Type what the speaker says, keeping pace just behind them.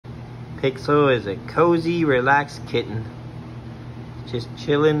Pixel is a cozy, relaxed kitten. Just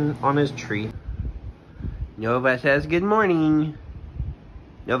chilling on his tree. Nova says good morning.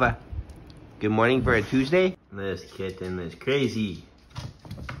 Nova, good morning for a Tuesday. This kitten is crazy.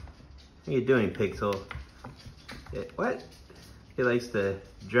 What are you doing, Pixel? What? He likes to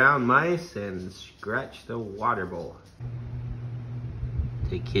drown mice and scratch the water bowl.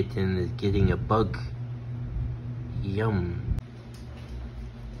 The kitten is getting a bug. Yum.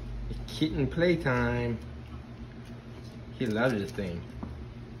 Kitten playtime. He loves this thing.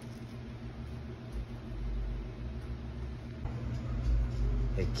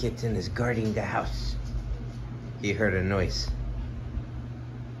 The kitten is guarding the house. He heard a noise.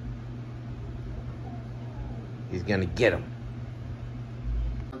 He's gonna get him.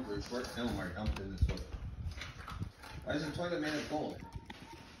 Why is the toilet made of gold?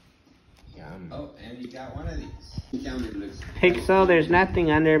 Yum. Oh, and you got one of these. Pixel, there's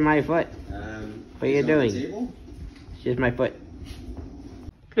nothing under my foot. What are you doing? It's just my foot.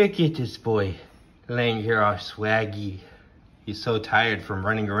 Look at this boy, laying here all swaggy. He's so tired from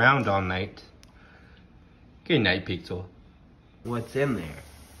running around all night. Good night, Pixel. What's in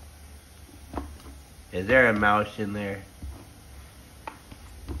there? Is there a mouse in there?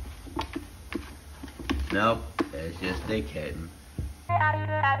 Nope, it's just a kitten.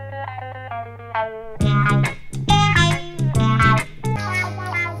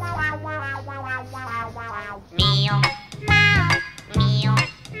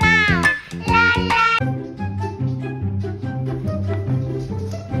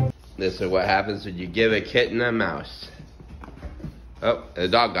 This is what happens when you give a kitten a mouse. Oh, the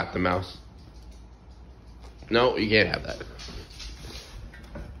dog got the mouse. No, you can't have that.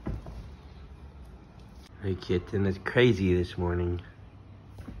 The kitten is crazy this morning.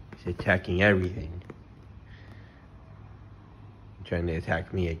 He's attacking everything. Trying to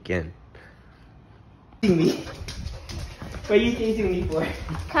attack me again. Me? What are you chasing me for?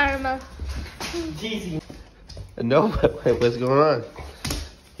 Karma. Jeezy. No, what's going on?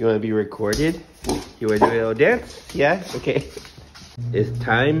 You want to be recorded? You want to do a little dance? Yeah? Okay. It's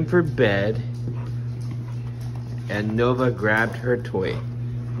time for bed. And Nova grabbed her toy,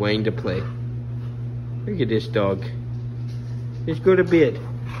 waiting to play. Look at this dog. Just go to bed.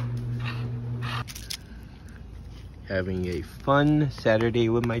 Having a fun Saturday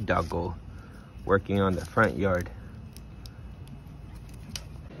with my doggo, working on the front yard.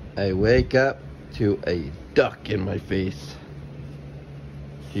 I wake up to a duck in my face.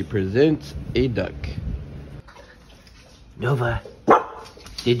 She presents a duck. Nova,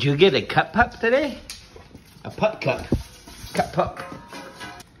 did you get a cup pup today? A pup cup. Cup pup.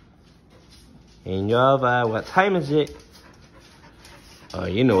 Hey Nova, what time is it? Oh,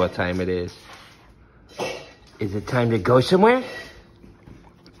 you know what time it is. Is it time to go somewhere?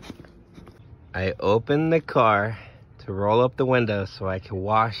 I opened the car to roll up the window so I can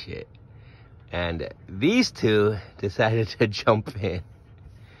wash it. And these two decided to jump in.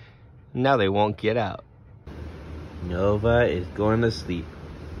 Now they won't get out. Nova is going to sleep.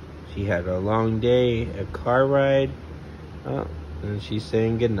 She had a long day, a car ride, and she's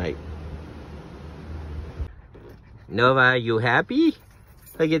saying goodnight. Nova, you happy?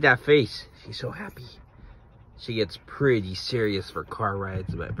 Look at that face. She's so happy. She gets pretty serious for car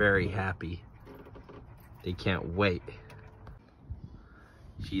rides, but very happy. They can't wait.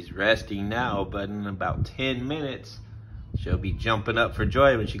 She's resting now, but in about 10 minutes, she'll be jumping up for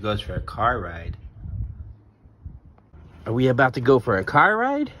joy when she goes for a car ride. Are we about to go for a car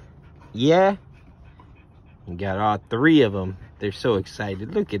ride? Yeah? We got all three of them. They're so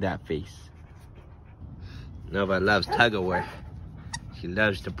excited. Look at that face. Nova loves tug of war. She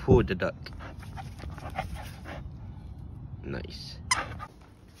loves to pull the duck. Nice.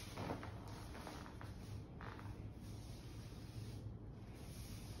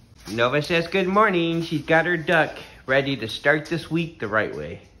 Nova says good morning. She's got her duck ready to start this week the right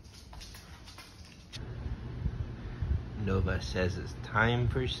way. Nova says it's time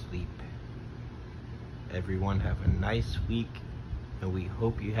for sleep. Everyone have a nice week, and we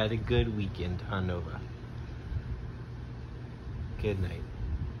hope you had a good weekend, huh, Nova? Good night.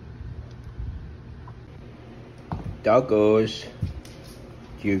 Doggos,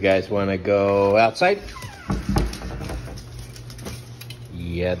 do you guys want to go outside?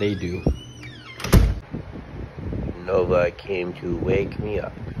 Yeah, they do. Nova came to wake me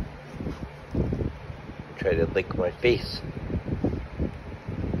up. Try to lick my face.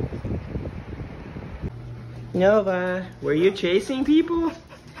 Nova, were you chasing people?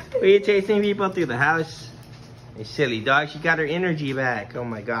 Were you chasing people through the house? You silly dog, she got her energy back. Oh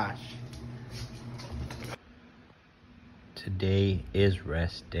my gosh. Today is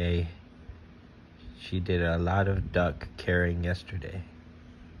rest day. She did a lot of duck carrying yesterday.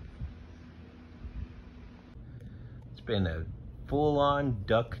 It's been a full-on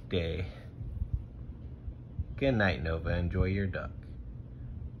duck day. Good night, Nova. Enjoy your duck.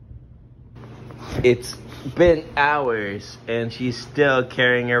 It's been hours and she's still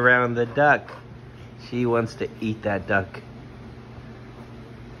carrying around the duck. She wants to eat that duck.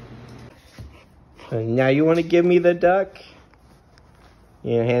 And now you want to give me the duck?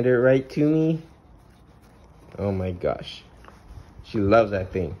 You hand it right to me? Oh my gosh. She loves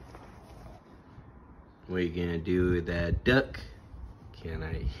that thing. What are you gonna do with that duck? Can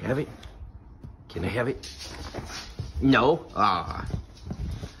I have it? Can I have it? No? Ah.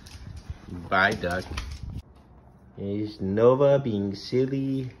 Bye, duck. Is Nova being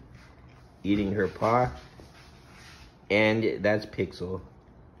silly, eating her paw? And that's Pixel.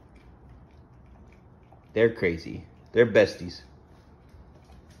 They're crazy. They're besties.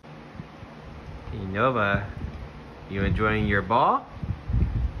 Hey, Nova, you enjoying your ball?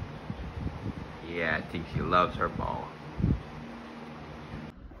 Yeah, I think she loves her ball.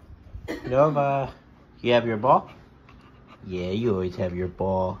 Nova, you have your ball? Yeah, you always have your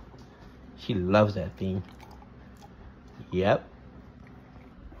ball. She loves that thing. Yep.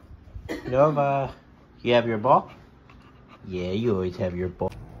 Nova, you have your ball? Yeah, you always have your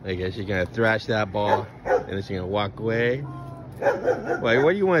ball. I guess you're gonna thrash that ball and then she's gonna walk away. Wait,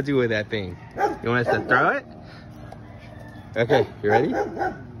 what do you want to do with that thing? You want us to throw it? Okay, you ready?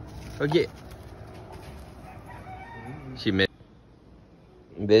 Okay. She missed.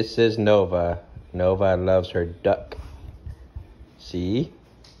 This is Nova. Nova loves her duck. See?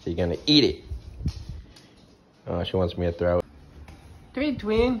 She's gonna eat it. Oh, she wants me to throw it.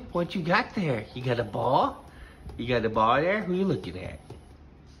 Twin, what you got there? You got a ball? You got a ball there? Who you looking at?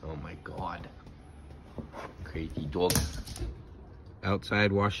 Oh my God. Crazy dog.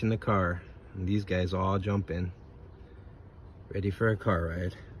 Outside washing the car. And these guys all jump in. Ready for a car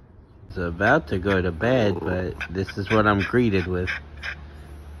ride. It's about to go to bed, but this is what I'm greeted with.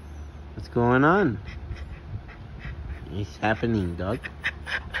 What's going on? What's happening, dog?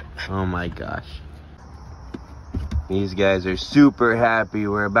 Oh my gosh. These guys are super happy.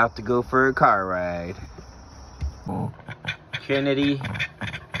 We're about to go for a car ride. Trinity,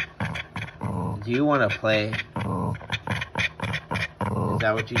 do you want to play? Is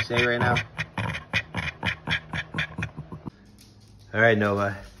that what you say right now? All right,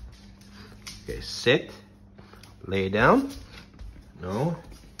 Nova. Okay, sit. Lay down. No.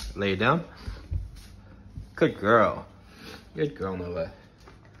 Lay down. Good girl. Good girl, Nova.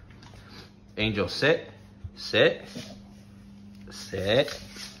 Angel, sit. Sit. Sit.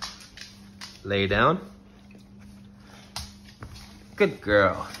 Lay down. Good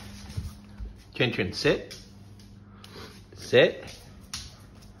girl. Trin, sit. Sit.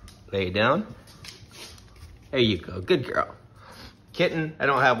 Lay down. There you go. Good girl. Kitten, I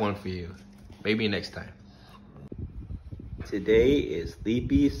don't have one for you. Maybe next time. Today is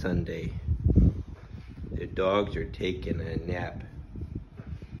Sleepy Sunday. The dogs are taking a nap.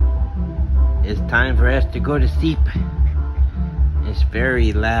 It's time for us to go to sleep. It's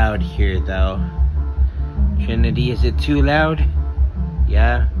very loud here though. Trinity, is it too loud?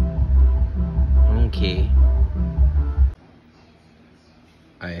 Yeah? Okay.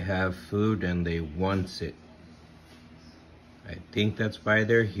 I have food and they want it. I think that's why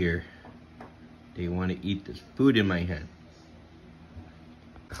they're here. They want to eat this food in my hand.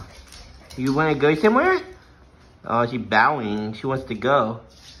 You want to go somewhere? Oh, she's bowing. She wants to go.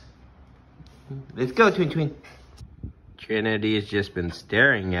 Let's go, Twin. Trinity has just been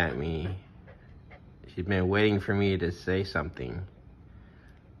staring at me. She's been waiting for me to say something.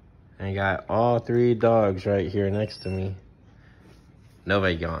 I got all three dogs right here next to me.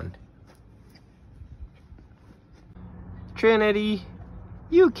 Nova yawned. Trinity,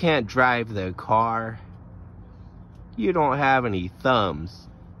 you can't drive the car. You don't have any thumbs.